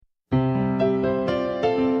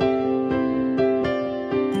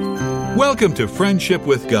Welcome to Friendship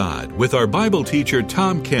with God with our Bible teacher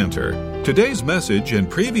Tom Cantor. Today's message and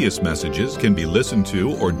previous messages can be listened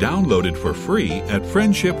to or downloaded for free at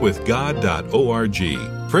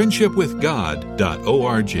friendshipwithgod.org.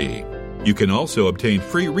 friendshipwithgod.org. You can also obtain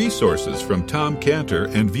free resources from Tom Cantor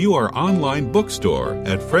and view our online bookstore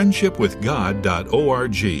at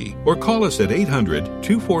friendshipwithgod.org or call us at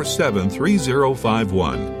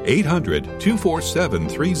 800-247-3051.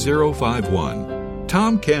 800-247-3051.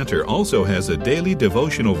 Tom Cantor also has a daily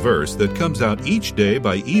devotional verse that comes out each day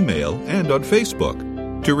by email and on Facebook.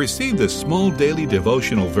 To receive this small daily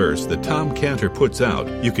devotional verse that Tom Cantor puts out,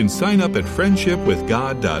 you can sign up at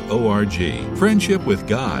friendshipwithgod.org,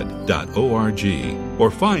 friendshipwithgod.org,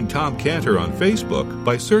 or find Tom Cantor on Facebook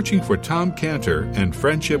by searching for Tom Cantor and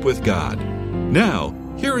Friendship with God. Now,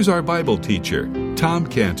 here is our Bible teacher, Tom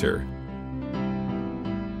Cantor.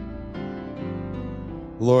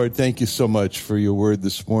 Lord, thank you so much for your word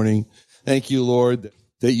this morning. Thank you, Lord,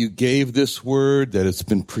 that you gave this word, that it's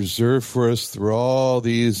been preserved for us through all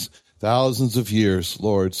these thousands of years,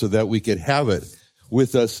 Lord, so that we could have it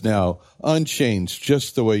with us now, unchanged,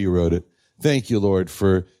 just the way you wrote it. Thank you, Lord,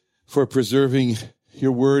 for preserving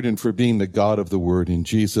your word and for being the God of the word. In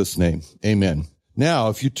Jesus' name, amen. Now,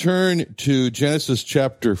 if you turn to Genesis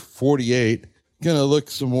chapter 48, I'm going to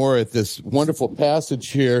look some more at this wonderful passage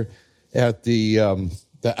here at the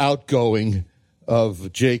outgoing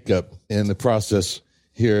of Jacob in the process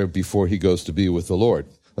here before he goes to be with the Lord.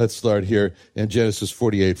 Let's start here in Genesis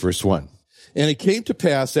 48, verse 1. And it came to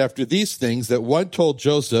pass after these things that one told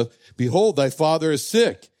Joseph, Behold, thy father is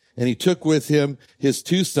sick. And he took with him his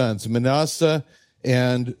two sons, Manasseh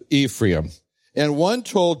and Ephraim. And one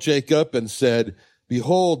told Jacob and said,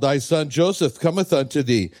 Behold, thy son Joseph cometh unto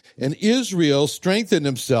thee. And Israel strengthened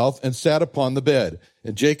himself and sat upon the bed.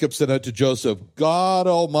 And Jacob said unto Joseph, God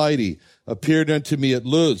Almighty appeared unto me at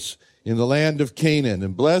Luz in the land of Canaan,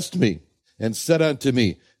 and blessed me, and said unto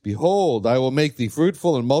me, Behold, I will make thee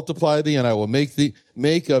fruitful and multiply thee, and I will make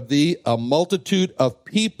of thee a multitude of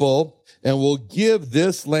people, and will give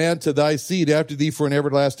this land to thy seed after thee for an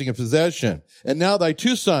everlasting possession. And now thy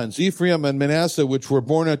two sons, Ephraim and Manasseh, which were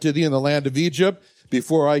born unto thee in the land of Egypt,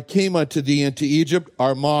 before I came unto thee into Egypt,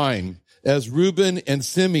 are mine. As Reuben and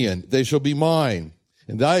Simeon, they shall be mine.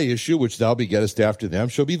 And thy issue, which thou begettest after them,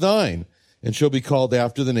 shall be thine, and shall be called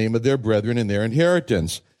after the name of their brethren in their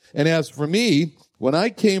inheritance. And as for me, when I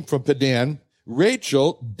came from Padan,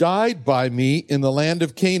 Rachel died by me in the land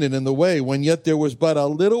of Canaan in the way, when yet there was but a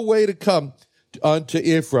little way to come unto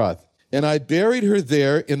Ephrath. And I buried her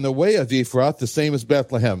there in the way of Ephrath, the same as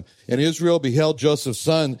Bethlehem. And Israel beheld Joseph's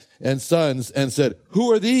sons, and said,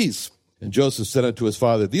 Who are these? And Joseph said unto his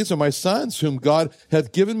father, These are my sons, whom God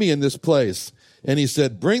hath given me in this place. And he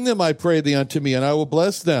said, Bring them, I pray thee, unto me, and I will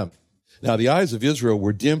bless them. Now the eyes of Israel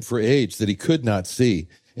were dim for age, that he could not see.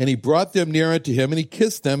 And he brought them near unto him, and he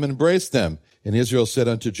kissed them and embraced them. And Israel said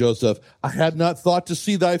unto Joseph, I had not thought to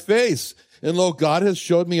see thy face. And lo, God has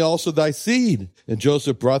showed me also thy seed. And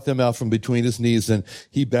Joseph brought them out from between his knees, and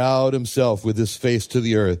he bowed himself with his face to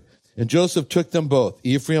the earth. And Joseph took them both,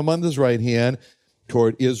 Ephraim on his right hand,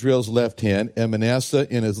 toward Israel's left hand, and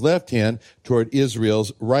Manasseh in his left hand, toward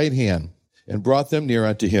Israel's right hand, and brought them near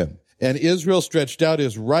unto him. And Israel stretched out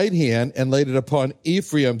his right hand and laid it upon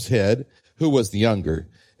Ephraim's head, who was the younger,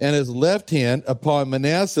 and his left hand upon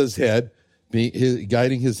Manasseh's head,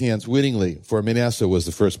 guiding his hands wittingly, for Manasseh was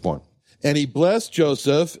the firstborn. And he blessed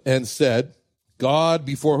Joseph and said, God,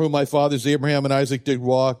 before whom my fathers Abraham and Isaac did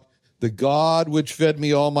walk, the God which fed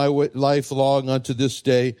me all my life long unto this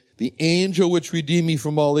day, the angel which redeemed me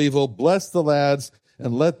from all evil, bless the lads,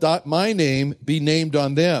 and let my name be named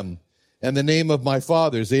on them, and the name of my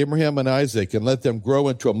fathers, Abraham and Isaac, and let them grow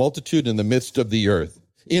into a multitude in the midst of the earth.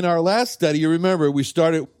 In our last study, you remember, we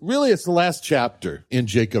started, it's the last chapter in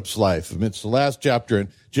Jacob's life. It's the last chapter in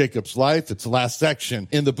Jacob's life. It's the last section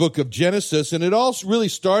in the book of Genesis. And it all really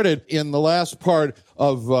started in the last part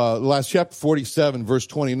of last chapter 47, verse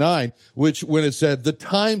 29, when it said, the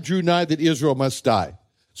time drew nigh that Israel must die.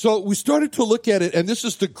 So we started to look at it, and this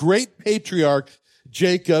is the great patriarch,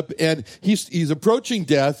 Jacob, and he's approaching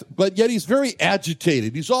death, but yet he's very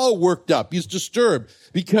agitated. He's all worked up. He's disturbed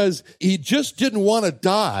because he just didn't want to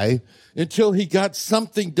die until he got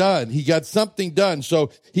something done. He got something done.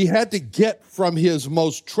 So he had to get from his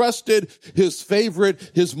most trusted, his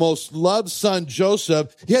favorite, his most loved son,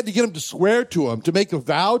 Joseph, he had to get him to swear to him, to make a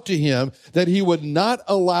vow to him that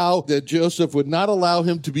that Joseph would not allow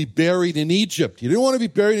him to be buried in Egypt. He didn't want to be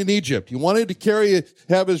buried in Egypt. He wanted to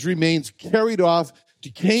have his remains carried off to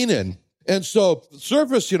Canaan. And so,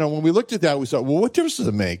 surface, when we looked at that, we thought, well, what difference does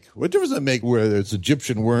it make? What difference does it make whether it's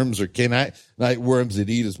Egyptian worms or Canaanite worms that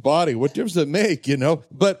eat his body? What difference does it make,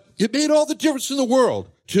 But it made all the difference in the world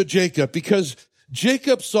to Jacob, because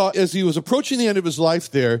Jacob saw, as he was approaching the end of his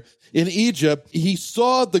life there in Egypt, he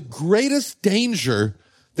saw the greatest danger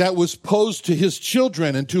that was posed to his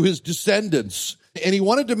children and to his descendants. And he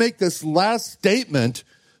wanted to make this last statement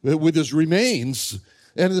with his remains.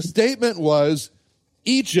 And the statement was,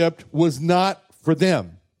 Egypt was not for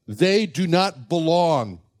them. They do not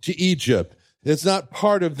belong to Egypt. It's not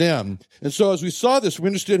part of them. And so as we saw this, we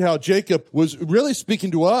understood how Jacob was really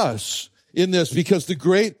speaking to us in this, because the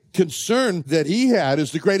great concern that he had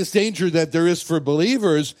is the greatest danger that there is for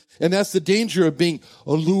believers, and that's the danger of being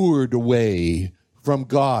allured away from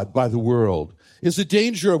God by the world. It's the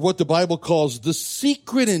danger of what the Bible calls the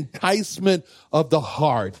secret enticement of the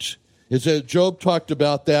heart. Job talked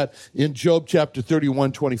about that in Job chapter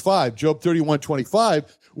 31:25. Job 31:25,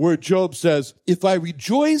 where Job says, if I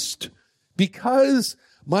rejoiced because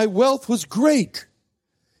my wealth was great,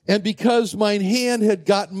 and because mine hand had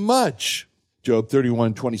gotten much. Job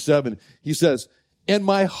 31:27, he says, and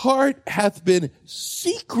my heart hath been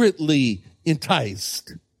secretly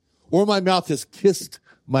enticed, or my mouth has kissed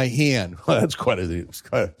my hand. Well, that's quite a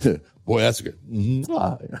boy, that's good.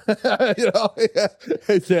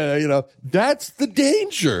 That's the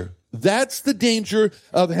danger. That's the danger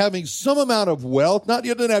of having some amount of wealth.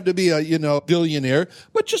 You don't have to be a, billionaire,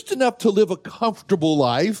 but just enough to live a comfortable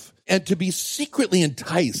life and to be secretly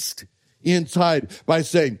enticed inside by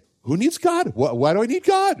saying, who needs God? Why do I need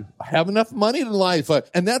God? I have enough money in life.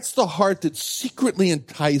 And that's the heart that's secretly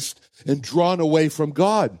enticed and drawn away from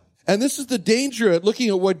God. And this is the danger at looking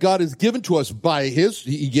at what God has given to us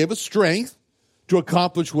He gave us strength to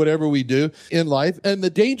accomplish whatever we do in life. And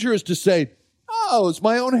the danger is to say, oh, it's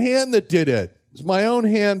my own hand that did it. It's my own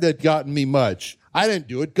hand that got me much. I didn't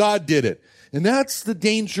do it. God did it. And that's the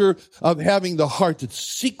danger of having the heart that's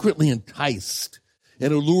secretly enticed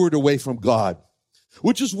and allured away from God,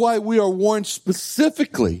 which is why we are warned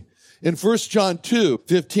specifically in 1 John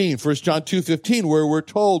 2:15, where we're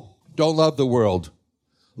told, don't love the world.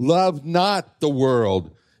 Love not the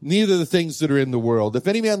world, neither the things that are in the world. If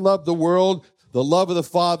any man love the world, the love of the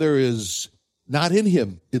Father is not in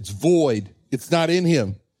him. It's void. It's not in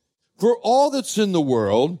him. For all that's in the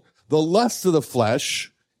world, the lust of the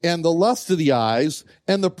flesh and the lust of the eyes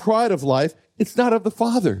and the pride of life, it's not of the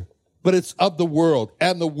Father, but it's of the world.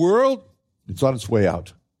 And the world, it's on its way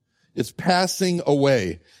out. It's passing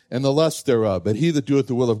away, and the lust thereof. But he that doeth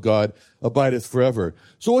the will of God abideth forever.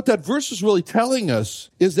 So what that verse is really telling us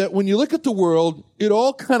is that when you look at the world, it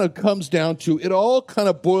all kind of boils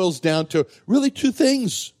down to really two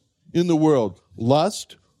things in the world: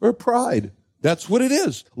 lust or pride. That's what it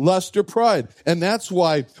is, lust or pride. And that's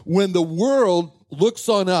why when the world looks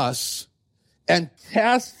on us and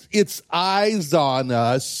casts its eyes on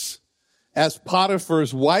us, as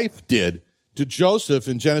Potiphar's wife did to Joseph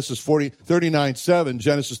in Genesis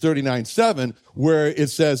 39:7, where it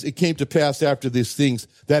says, it came to pass after these things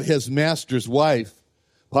that his master's wife,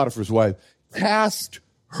 Potiphar's wife, cast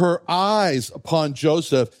her eyes upon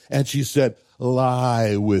Joseph, and she said,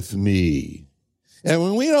 lie with me. And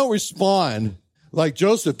when we don't respond like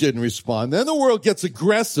Joseph didn't respond, then the world gets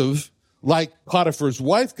aggressive, like Potiphar's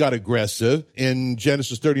wife got aggressive in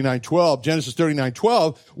Genesis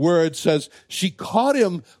 39:12, where it says she caught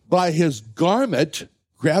him by his garment,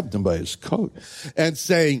 grabbed him by his coat, and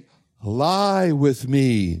saying, lie with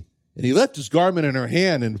me. And he left his garment in her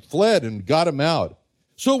hand and fled and got him out.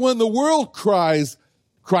 So when the world cries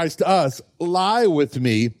to us, lie with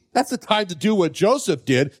me, that's the time to do what Joseph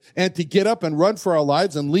did and to get up and run for our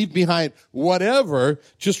lives and leave behind whatever,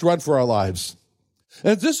 just run for our lives.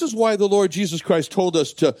 And this is why the Lord Jesus Christ told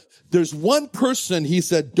us there's one person, he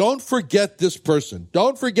said, don't forget this person.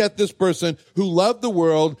 Don't forget this person who loved the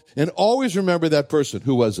world, and always remember that person.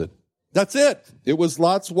 Who was it? That's it. It was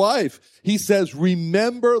Lot's wife. He says,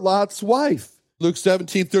 remember Lot's wife. Luke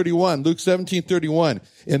 17:31.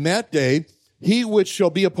 In that day, he which shall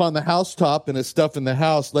be upon the housetop and his stuff in the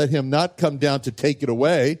house, let him not come down to take it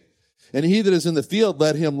away. And he that is in the field,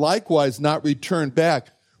 let him likewise not return back.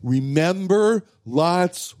 Remember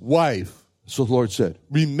Lot's wife. So the Lord said,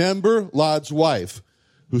 remember Lot's wife.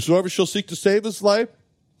 Whosoever shall seek to save his life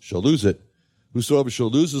shall lose it. Whosoever shall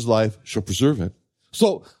lose his life shall preserve it.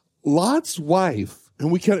 So Lot's wife,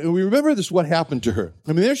 and we remember this, what happened to her.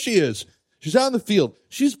 I mean, there she is. She's out in the field.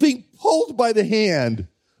 She's being pulled by the hand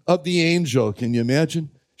of the angel. Can you imagine?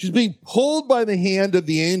 She's being pulled by the hand of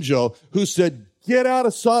the angel who said, get out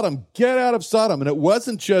of Sodom, get out of Sodom. And it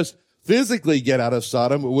wasn't just physically get out of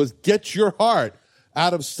Sodom. It was get your heart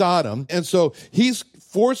out of Sodom. And so he's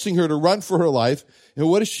forcing her to run for her life. And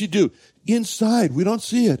what does she do? Inside, we don't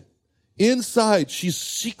see it. Inside, she's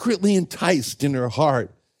secretly enticed in her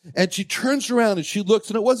heart. And she turns around and she looks,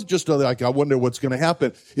 and it wasn't just like, I wonder what's going to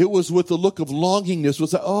happen. It was with a look of longingness. It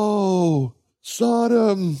was like, oh,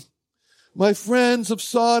 Sodom, my friends of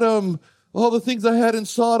Sodom, all the things I had in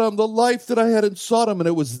Sodom, the life that I had in Sodom. And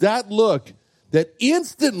it was that look that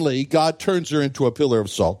instantly God turns her into a pillar of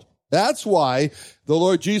salt. That's why the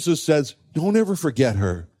Lord Jesus says, don't ever forget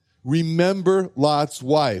her. Remember Lot's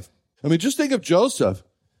wife. I mean, just think of Joseph.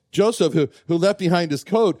 Joseph, who left behind his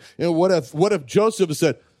coat. And what if Joseph had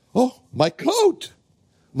said, oh, my coat,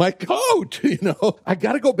 I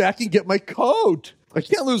got to go back and get my coat. I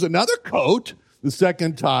can't lose another coat the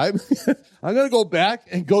second time. I'm going to go back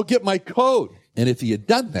and go get my coat. And if he had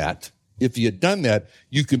done that,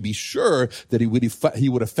 you can be sure that he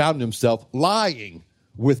would have found himself lying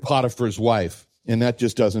with Potiphar's wife. And that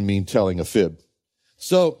just doesn't mean telling a fib.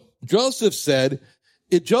 So Joseph said,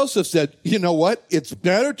 you know what? It's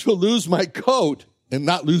better to lose my coat and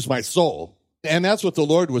not lose my soul. And that's what the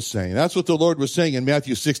Lord was saying. That's what the Lord was saying in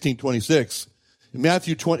Matthew 16:26. In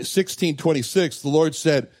Matthew 16:26, the Lord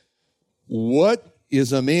said, what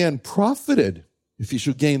is a man profited if he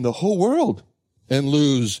should gain the whole world and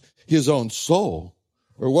lose his own soul?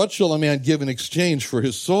 Or what shall a man give in exchange for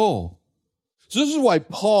his soul? So this is why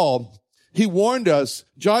Paul, he warned us.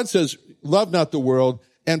 John says, love not the world.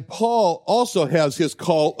 And Paul also has his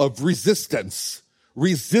call of resistance.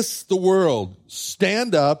 Resist the world.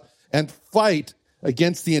 Stand up and fight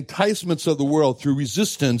against the enticements of the world through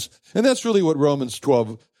resistance. And that's really what Romans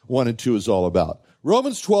 12:1 and 2 is all about.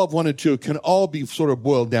 Romans 12:1 and 2 can all be sort of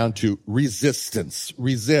boiled down to resistance.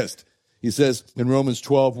 Resist. He says in Romans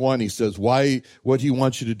 12:1, he says, what he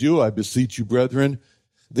wants you to do, I beseech you, brethren.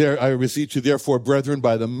 I beseech you, therefore, brethren,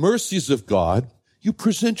 by the mercies of God, you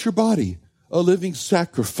present your body a living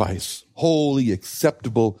sacrifice, holy,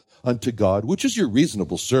 acceptable unto God, which is your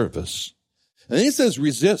reasonable service. And then he says,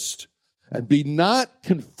 resist and be not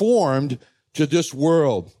conformed to this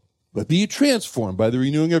world, but be transformed by the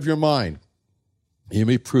renewing of your mind. You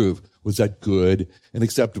may prove, was that good and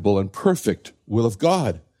acceptable and perfect will of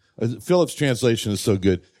God? Philip's translation is so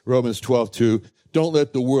good. Romans 12:2, don't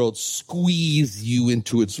let the world squeeze you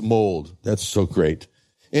into its mold. That's so great.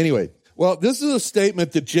 Anyway, well, this is a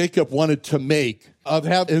statement that Jacob wanted to make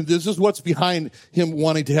and this is what's behind him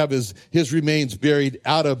wanting to have his remains buried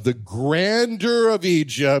out of the grandeur of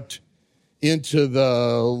Egypt into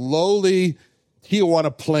the lowly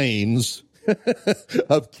Tijuana plains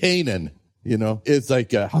of Canaan. You know, it's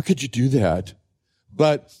like, how could you do that?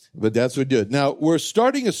 But that's what he did. Now, we're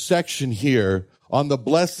starting a section here on the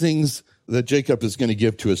blessings that Jacob is going to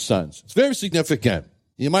give to his sons. It's very significant.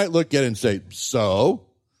 You might look at it and say, so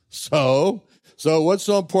what's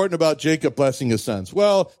so important about Jacob blessing his sons?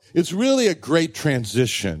 Well, it's really a great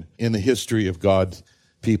transition in the history of God's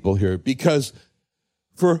people here, because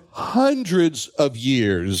for hundreds of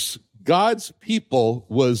years, God's people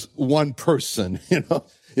was one person,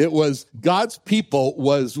 God's people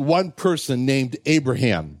was one person named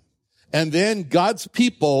Abraham. And then God's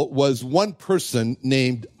people was one person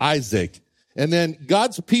named Isaac. And then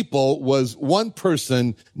God's people was one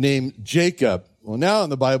person named Jacob. Well, now in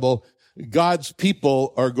the Bible, God's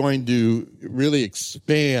people are going to really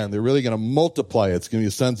expand. They're really going to multiply. It's going to be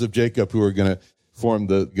the sons of Jacob who are going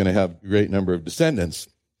to have a great number of descendants.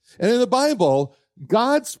 And in the Bible,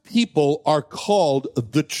 God's people are called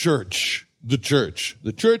the church. The church.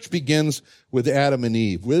 The church begins with Adam and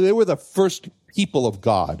Eve. They were the first people of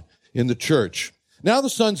God in the church. Now the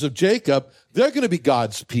sons of Jacob, they're going to be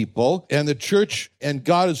God's people, and the church and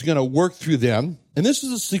God is going to work through them. And this is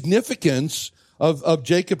the significance of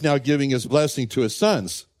Jacob now giving his blessing to his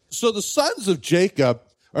sons. So the sons of Jacob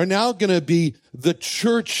are now going to be the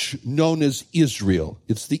church known as Israel.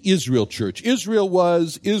 It's the Israel church. Israel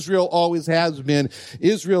always has been,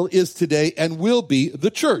 Israel is today, and will be the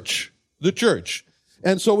church. The church.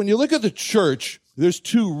 And so when you look at the church, there's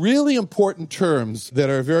two really important terms that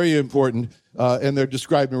are very important, and they're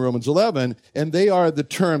described in Romans 11, and they are the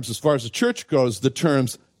terms, as far as the church goes, the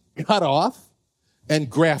terms cut off and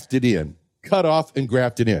grafted in. Cut off and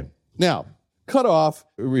grafted in. Now, cut off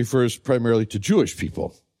refers primarily to Jewish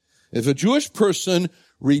people. If a Jewish person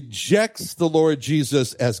rejects the Lord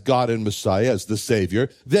Jesus as God and Messiah, as the Savior,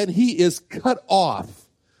 then he is cut off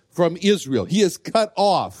from Israel. He is cut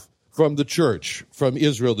off from the church, from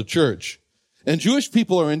Israel, the church. And Jewish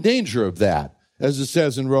people are in danger of that. As it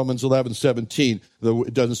says in Romans 11:17,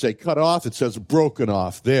 it doesn't say cut off, it says broken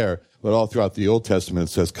off there. But all throughout the Old Testament,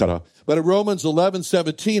 it says cut off. But in Romans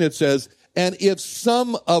 11:17, it says, And if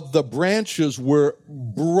some of the branches were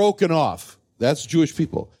broken off, that's Jewish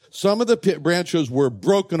people. Some of the branches were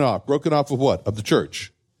broken off of what? Of the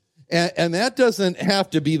church. And that doesn't have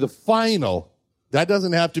to be the final. That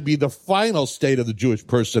doesn't have to be the final state of the Jewish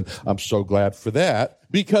person. I'm so glad for that.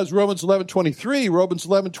 Because Romans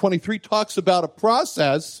 11:23 talks about a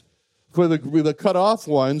process for the cut off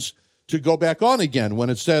ones to go back on again when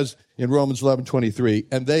it says in Romans 11:23,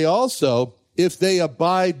 and they also, if they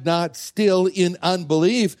abide not still in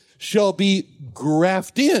unbelief, shall be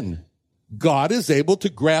grafted in. God is able to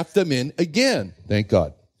graft them in again. Thank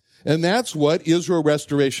God. And that's what Israel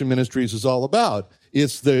Restoration Ministries is all about.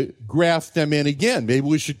 It's the graft them in again. Maybe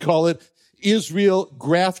we should call it Israel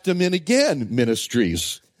Graft Them In Again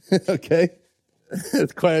Ministries. Okay?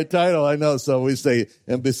 It's quite a title, I know. So we say,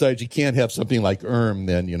 and besides, you can't have something like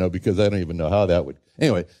then, because I don't even know how that would.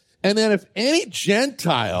 Anyway. And then if any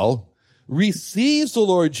Gentile receives the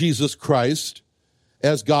Lord Jesus Christ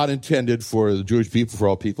as God intended for the Jewish people, for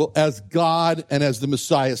all people, as God and as the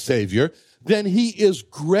Messiah Savior, then he is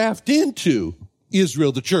grafted into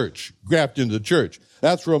Israel, the church, grafted into the church.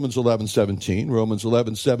 That's Romans 11:17. Romans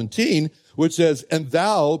 11:17, which says, and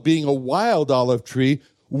thou, being a wild olive tree,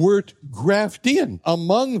 wert grafted in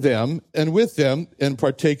among them and with them, and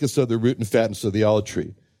partakest of the root and fatness of the olive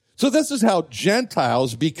tree. So this is how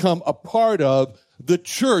Gentiles become a part of the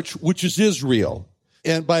church, which is Israel,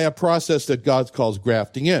 and by a process that God calls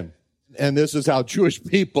grafting in. And this is how Jewish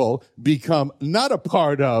people become not a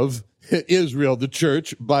part of Israel, the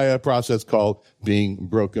church, by a process called being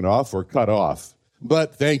broken off or cut off.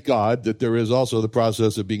 But thank God that there is also the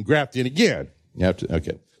process of being grafted in again.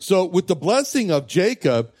 Okay. So with the blessing of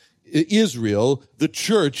Jacob, Israel, the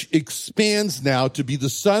church expands now to be the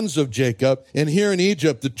sons of Jacob. And here in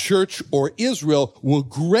Egypt, the church or Israel will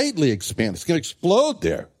greatly expand. It's going to explode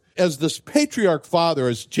there. As this patriarch father,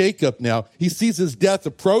 as Jacob now, he sees his death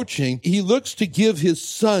approaching. He looks to give his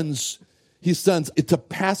sons to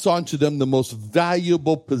pass on to them the most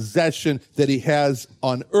valuable possession that he has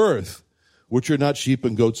on earth, which are not sheep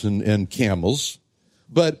and goats and camels,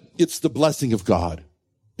 but it's the blessing of God.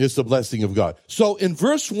 It's the blessing of God. So in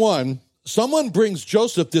verse 1, someone brings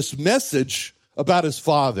Joseph this message about his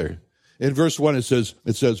father. In verse 1, it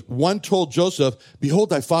says, one told Joseph, behold,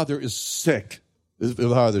 thy father is sick. His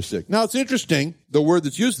father's sick. Now it's interesting, the word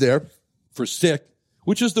that's used there for sick,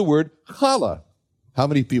 which is the word challah. How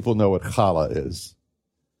many people know what challah is?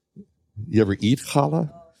 You ever eat challah?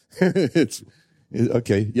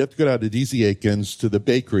 Okay, you have to go down to D.C. Aikens to the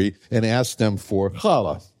bakery and ask them for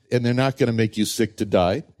challah. And they're not going to make you sick to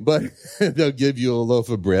die, but they'll give you a loaf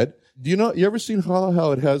of bread. You ever seen challah,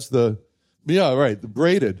 how it has the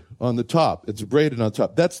braided on the top. It's braided on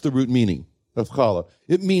top. That's the root meaning of challah.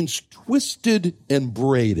 It means twisted and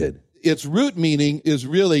braided. Its root meaning is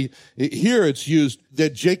really, here it's used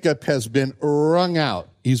that Jacob has been wrung out.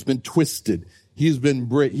 He's been twisted.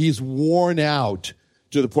 He's worn out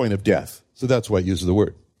to the point of death. So that's why it uses the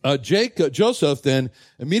word. Joseph then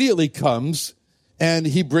immediately comes and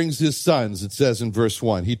he brings his sons. It says in verse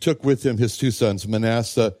 1, he took with him his two sons,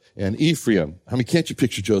 Manasseh and Ephraim. Can't you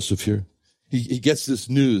picture Joseph here? He gets this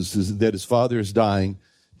news that his father is dying,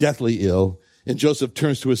 deathly ill. And Joseph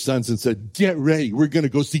turns to his sons and said, get ready. We're going to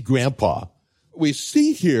go see grandpa. We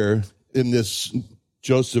see here in this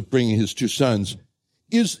Joseph bringing his two sons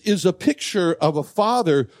is a picture of a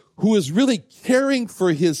father who is really caring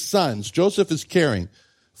for his sons. Joseph is caring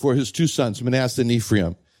for his two sons, Manasseh and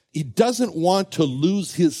Ephraim. He doesn't want to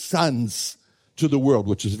lose his sons to the world,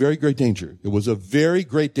 which is a very great danger. It was a very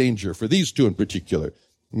great danger for these two in particular,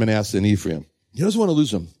 Manasseh and Ephraim. He doesn't want to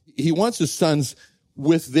lose them. He wants his sons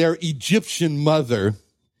with their Egyptian mother.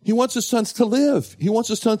 He wants his sons to live. He wants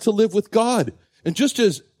his sons to live with God. And just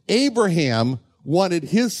as Abraham wanted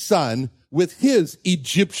his son with his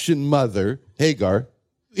Egyptian mother, Hagar,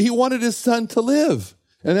 he wanted his son to live.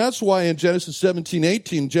 And that's why in Genesis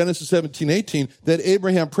 17:18, that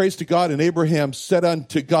Abraham prays to God, and Abraham said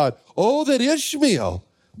unto God, oh, that Ishmael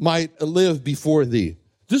might live before thee.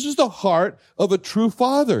 This is the heart of a true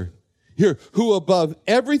father here, who above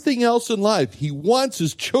everything else in life, he wants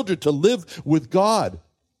his children to live with God.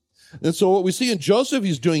 And so what we see in Joseph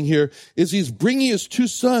he's doing here is he's bringing his two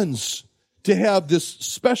sons to have this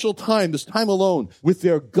special time, this time alone with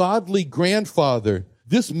their godly grandfather.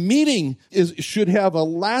 This meeting should have a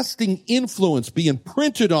lasting influence, be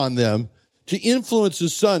imprinted on them to influence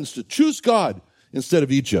his sons to choose God instead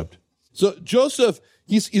of Egypt. So Joseph,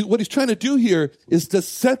 what he's trying to do here is to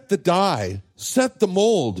set the die, set the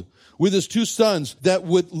mold with his two sons that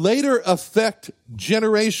would later affect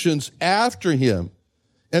generations after him.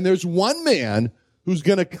 And there's one man who's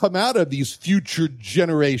going to come out of these future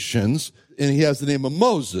generations, and he has the name of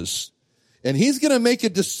Moses. And he's going to make a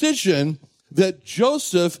decision that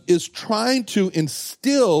Joseph is trying to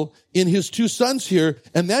instill in his two sons here,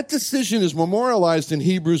 and that decision is memorialized in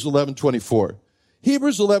Hebrews 11:24.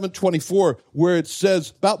 Hebrews 11:24, where it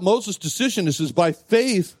says about Moses' decision, it says, by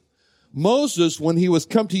faith, Moses, when he was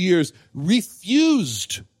come to years,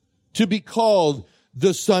 refused to be called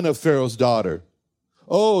the son of Pharaoh's daughter.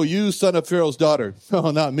 Oh, you son of Pharaoh's daughter.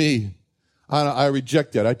 Oh, not me. I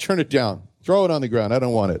reject that. I turn it down. Throw it on the ground. I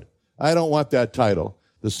don't want it. I don't want that title,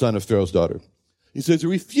 the son of Pharaoh's daughter. He says he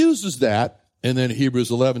refuses that. And then Hebrews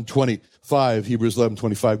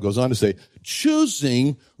 11:25 goes on to say,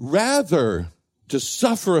 choosing rather to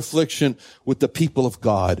suffer affliction with the people of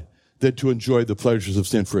God than to enjoy the pleasures of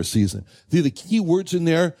sin for a season. The key words in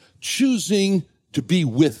there, choosing to be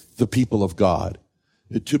with the people of God.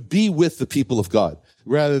 To be with the people of God,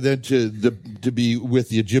 rather than to be with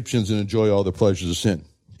the Egyptians and enjoy all the pleasures of sin.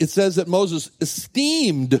 It says that Moses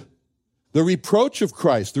esteemed the reproach of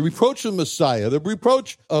Christ, the reproach of Messiah, the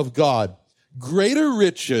reproach of God, greater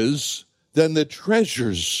riches than the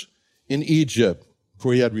treasures in Egypt,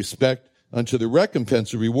 for he had respect unto the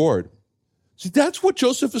recompense of reward. See, that's what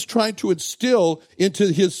Joseph is trying to instill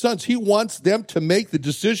into his sons. He wants them to make the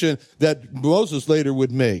decision that Moses later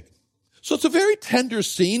would make. So it's a very tender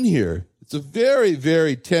scene here. It's a very,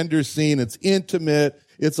 very tender scene. It's intimate.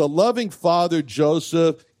 It's a loving father,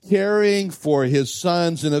 Joseph, caring for his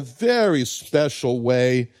sons in a very special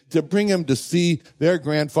way to bring him to see their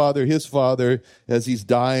grandfather, his father, as he's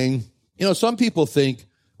dying. You know, some people think,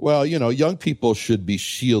 well, you know, young people should be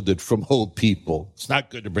shielded from old people. It's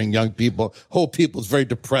not good to bring young people. Old people is very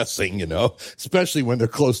depressing, you know, especially when they're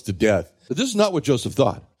close to death. But this is not what Joseph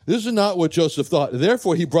thought. This is not what Joseph thought.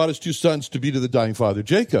 Therefore, he brought his two sons to be to the dying father,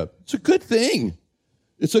 Jacob. It's a good thing.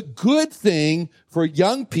 It's a good thing for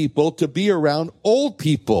young people to be around old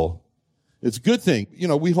people. It's a good thing. You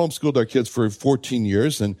know, we homeschooled our kids for 14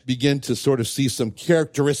 years and begin to sort of see some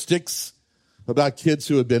characteristics about kids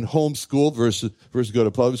who have been homeschooled versus go to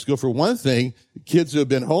public school. For one thing, kids who have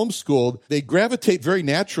been homeschooled, they gravitate very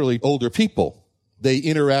naturally to older people. They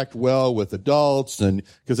interact well with adults, and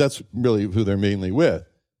because that's really who they're mainly with.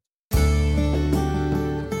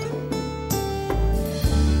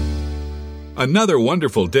 Another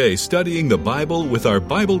wonderful day studying the Bible with our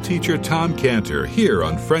Bible teacher Tom Cantor here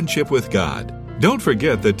on Friendship with God. Don't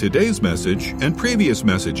forget that today's message and previous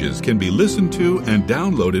messages can be listened to and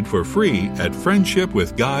downloaded for free at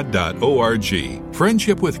friendshipwithgod.org.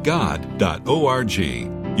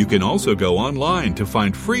 friendshipwithgod.org. You can also go online to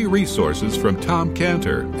find free resources from Tom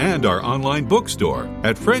Cantor and our online bookstore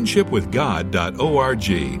at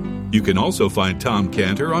friendshipwithgod.org. You can also find Tom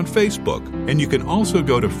Cantor on Facebook, and you can also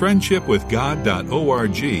go to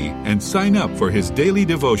friendshipwithgod.org and sign up for his daily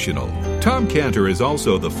devotional. Tom Cantor is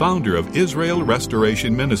also the founder of Israel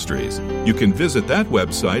Restoration Ministries. You can visit that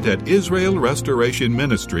website at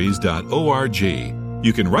israelrestorationministries.org.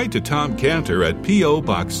 You can write to Tom Cantor at P.O.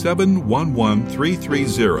 Box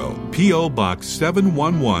 711330, P.O. Box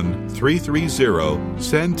 711330,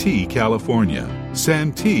 Santee, California.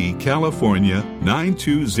 Santee, California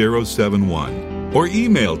 92071. Or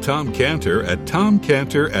email Tom Cantor at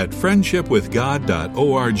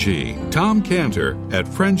tomcantor@friendshipwithgod.org. Tom Cantor at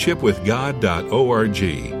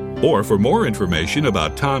friendshipwithgod.org. Or for more information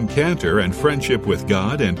about Tom Cantor and Friendship with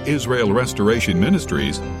God and Israel Restoration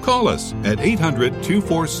Ministries, call us at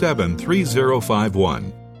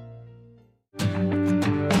 800-247-3051.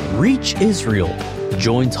 Reach Israel.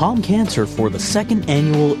 Join Tom Cantor for the second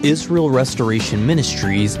annual Israel Restoration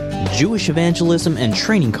Ministries Jewish Evangelism and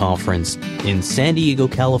Training Conference in San Diego,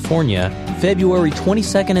 California, February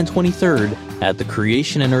 22nd and 23rd at the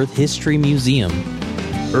Creation and Earth History Museum.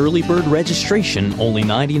 Early bird registration, only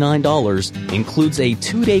 $99, includes a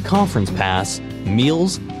 2-day conference pass,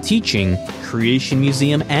 meals, teaching, Creation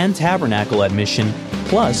Museum and Tabernacle admission,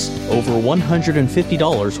 plus over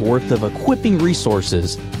 $150 worth of equipping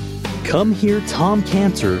resources. Come hear Tom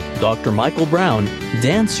Cantor, Dr. Michael Brown,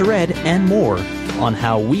 Dan Sered, and more on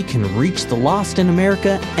how we can reach the lost in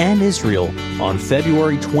America and Israel on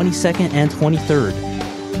February 22nd and 23rd.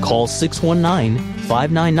 Call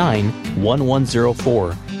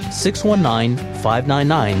 619-599-1104,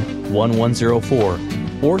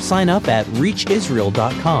 619-599-1104, or sign up at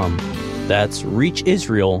reachisrael.com. That's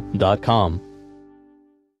reachisrael.com.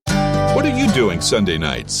 What are you doing Sunday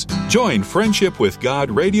nights? Join Friendship with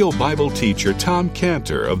God radio Bible teacher Tom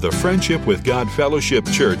Cantor of the Friendship with God Fellowship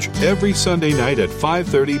Church every Sunday night at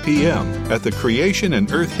 5:30 p.m. at the Creation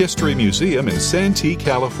and Earth History Museum in Santee,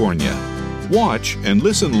 California. Watch and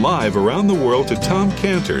listen live around the world to Tom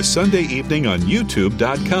Cantor Sunday evening on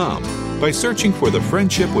YouTube.com by searching for the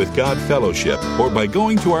Friendship with God Fellowship or by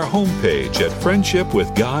going to our homepage at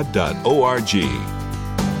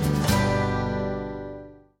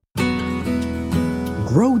friendshipwithgod.org.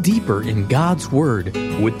 Grow deeper in God's Word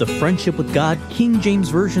with the Friendship with God King James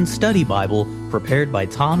Version Study Bible prepared by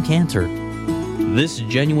Tom Cantor. This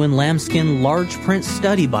genuine lambskin large print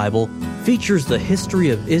study Bible features the history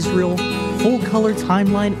of Israel, full-color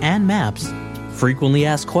timeline and maps, frequently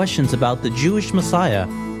asked questions about the Jewish Messiah,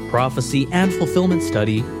 prophecy and fulfillment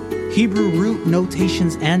study, Hebrew root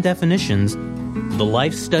notations and definitions, the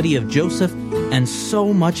life study of Joseph, and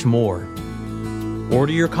so much more.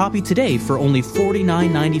 Order your copy today for only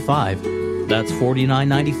 $49.95. That's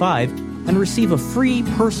 $49.95, and receive a free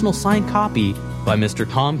personal signed copy by Mr.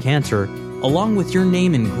 Tom Cantor, along with your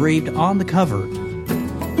name engraved on the cover.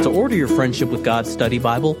 To order your Friendship with God Study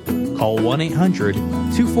Bible, call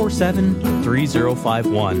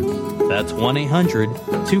 1-800-247-3051. That's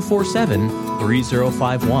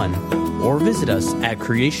 1-800-247-3051. Or visit us at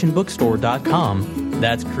creationbookstore.com.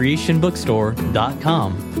 That's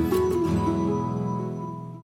creationbookstore.com.